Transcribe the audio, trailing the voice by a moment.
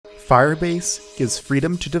Firebase gives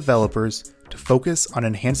freedom to developers to focus on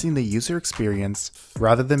enhancing the user experience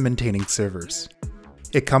rather than maintaining servers.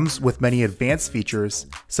 It comes with many advanced features,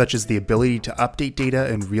 such as the ability to update data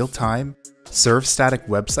in real time, serve static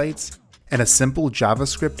websites, and a simple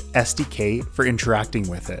JavaScript SDK for interacting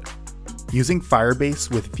with it. Using Firebase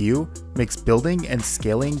with Vue makes building and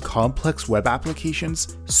scaling complex web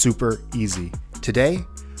applications super easy. Today,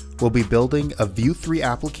 we'll be building a Vue 3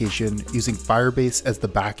 application using Firebase as the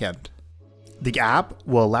backend. The app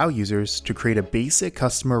will allow users to create a basic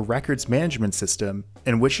customer records management system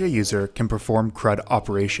in which a user can perform CRUD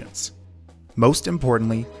operations. Most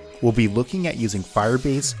importantly, we'll be looking at using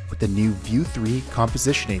Firebase with the new Vue 3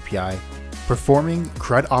 composition API, performing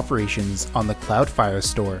CRUD operations on the Cloud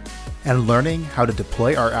Firestore, and learning how to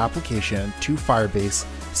deploy our application to Firebase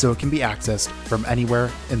so it can be accessed from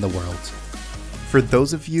anywhere in the world. For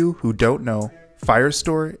those of you who don't know,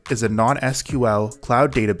 Firestore is a non-SQL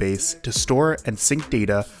cloud database to store and sync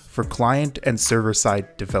data for client and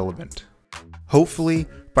server-side development. Hopefully,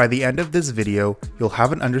 by the end of this video, you'll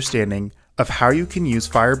have an understanding of how you can use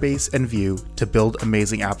Firebase and Vue to build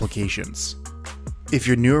amazing applications. If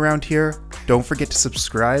you're new around here, don't forget to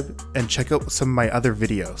subscribe and check out some of my other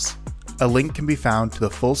videos. A link can be found to the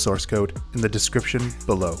full source code in the description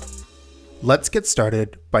below. Let's get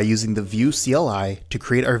started by using the Vue CLI to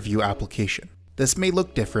create our Vue application. This may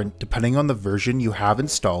look different depending on the version you have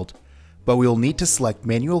installed, but we will need to select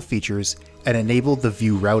manual features and enable the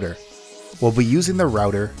Vue router. We'll be using the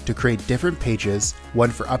router to create different pages, one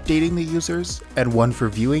for updating the users and one for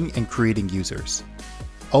viewing and creating users.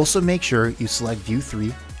 Also make sure you select Vue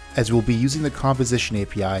 3 as we'll be using the composition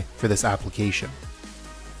API for this application.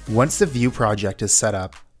 Once the Vue project is set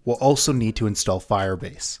up, we'll also need to install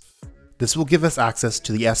Firebase. This will give us access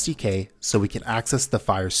to the SDK so we can access the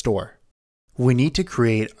Firestore. We need to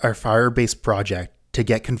create our Firebase project to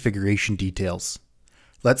get configuration details.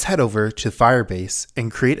 Let's head over to Firebase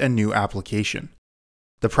and create a new application.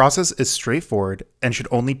 The process is straightforward and should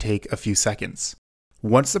only take a few seconds.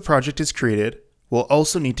 Once the project is created, we'll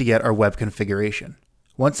also need to get our web configuration.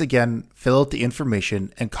 Once again, fill out the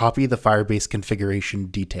information and copy the Firebase configuration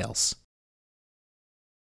details.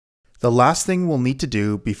 The last thing we'll need to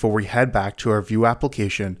do before we head back to our Vue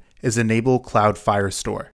application is enable Cloud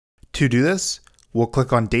Firestore. To do this, we'll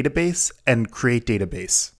click on Database and Create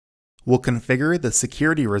Database. We'll configure the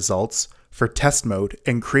security results for test mode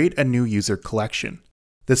and create a new user collection.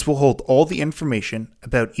 This will hold all the information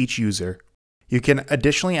about each user. You can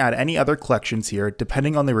additionally add any other collections here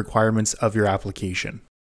depending on the requirements of your application.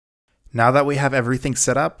 Now that we have everything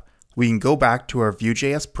set up, we can go back to our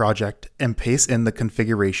Vue.js project and paste in the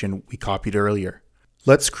configuration we copied earlier.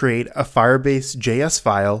 Let's create a Firebase.js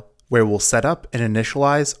file where we'll set up and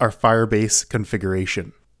initialize our Firebase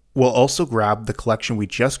configuration. We'll also grab the collection we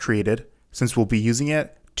just created since we'll be using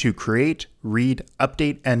it to create, read,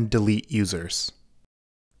 update, and delete users.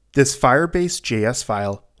 This Firebase.js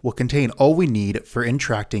file will contain all we need for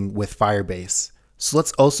interacting with Firebase. So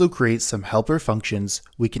let's also create some helper functions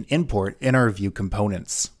we can import in our Vue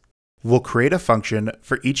components. We'll create a function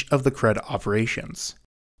for each of the CRUD operations.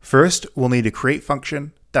 First, we'll need a create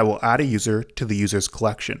function that will add a user to the user's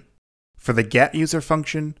collection. For the getUser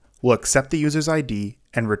function, we'll accept the user's ID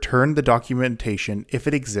and return the documentation if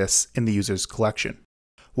it exists in the user's collection.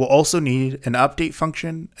 We'll also need an update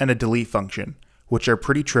function and a delete function, which are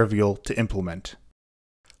pretty trivial to implement.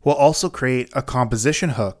 We'll also create a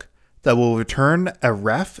composition hook that will return a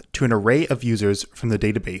ref to an array of users from the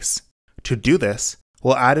database. To do this,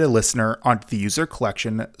 we'll add a listener onto the user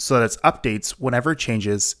collection so that its updates whenever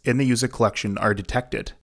changes in the user collection are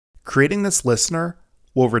detected. Creating this listener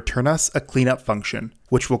will return us a cleanup function,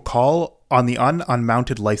 which will call on the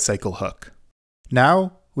unmounted lifecycle hook.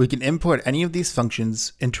 Now, we can import any of these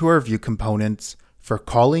functions into our Vue components for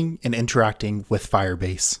calling and interacting with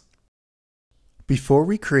Firebase. Before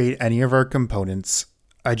we create any of our components,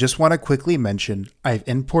 I just want to quickly mention I've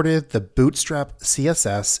imported the Bootstrap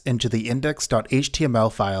CSS into the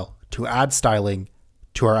index.html file to add styling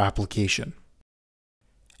to our application.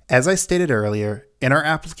 As I stated earlier, in our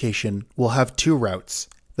application, we'll have two routes.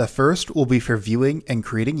 The first will be for viewing and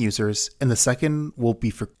creating users, and the second will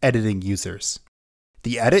be for editing users.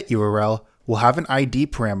 The edit URL will have an ID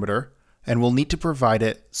parameter, and we'll need to provide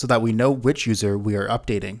it so that we know which user we are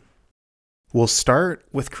updating. We'll start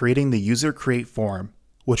with creating the user create form,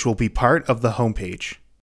 which will be part of the homepage.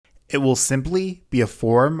 It will simply be a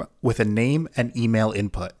form with a name and email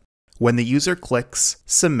input. When the user clicks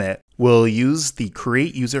Submit, we'll use the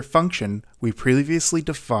Create User function we previously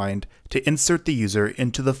defined to insert the user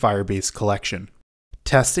into the Firebase collection.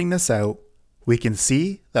 Testing this out, we can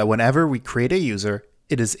see that whenever we create a user,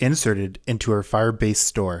 it is inserted into our Firebase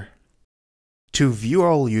store. To view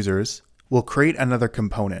all users, we'll create another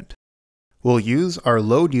component. We'll use our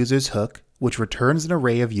load users hook, which returns an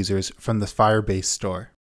array of users from the Firebase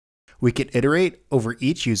store. We can iterate over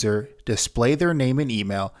each user, display their name and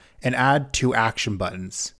email, and add 2 action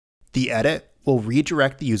buttons. The edit will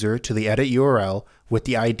redirect the user to the edit URL with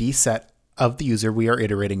the ID set of the user we are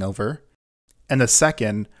iterating over. And the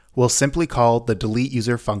second will simply call the delete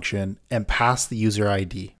user function and pass the user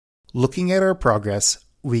ID. Looking at our progress,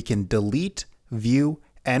 we can delete, view,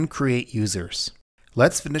 and create users.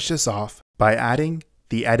 Let's finish this off by adding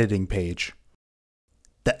the editing page.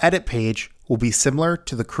 The edit page will be similar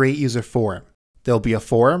to the create user form. There'll be a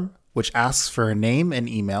form which asks for a name and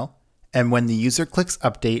email, and when the user clicks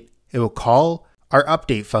update, it will call our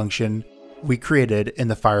update function we created in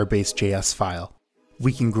the Firebase.js file.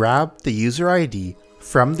 We can grab the user ID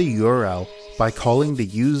from the URL by calling the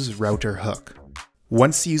useRouter hook.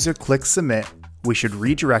 Once the user clicks submit, we should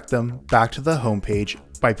redirect them back to the home page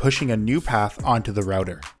by pushing a new path onto the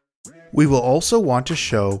router. We will also want to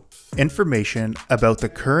show information about the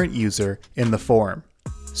current user in the form.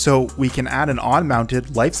 So we can add an on-mounted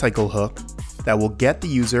lifecycle hook that will get the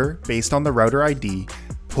user based on the router ID,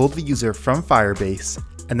 pull the user from Firebase,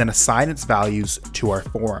 and then assign its values to our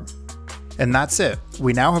form. And that's it.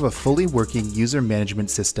 We now have a fully working user management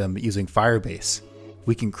system using Firebase.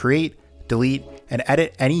 We can create, delete, and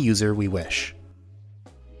edit any user we wish.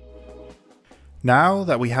 Now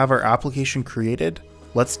that we have our application created,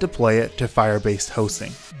 let's deploy it to Firebase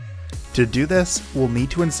hosting. To do this, we'll need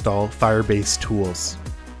to install Firebase tools.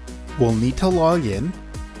 We'll need to log in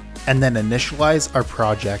and then initialize our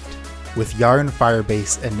project with yarn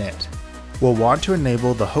Firebase init. We'll want to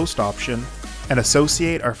enable the host option and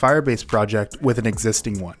associate our Firebase project with an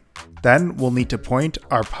existing one. Then we'll need to point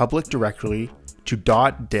our public directory to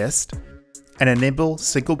 .dist and enable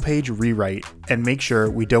single page rewrite and make sure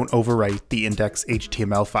we don't overwrite the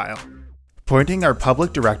index.html file. Pointing our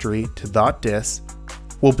public directory to .dist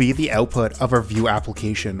will be the output of our Vue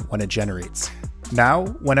application when it generates. Now,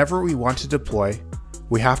 whenever we want to deploy,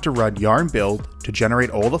 we have to run yarn build to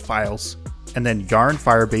generate all the files, and then yarn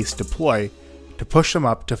Firebase deploy to push them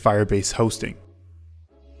up to Firebase hosting.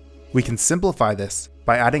 We can simplify this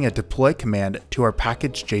by adding a deploy command to our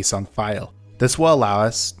package.json file. This will allow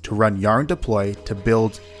us to run yarn deploy to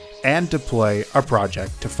build and deploy our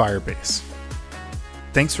project to Firebase.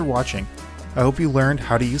 Thanks for watching. I hope you learned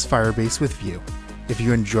how to use Firebase with Vue. If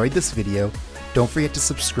you enjoyed this video, don't forget to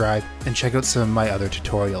subscribe and check out some of my other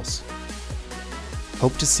tutorials.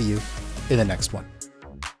 Hope to see you in the next one.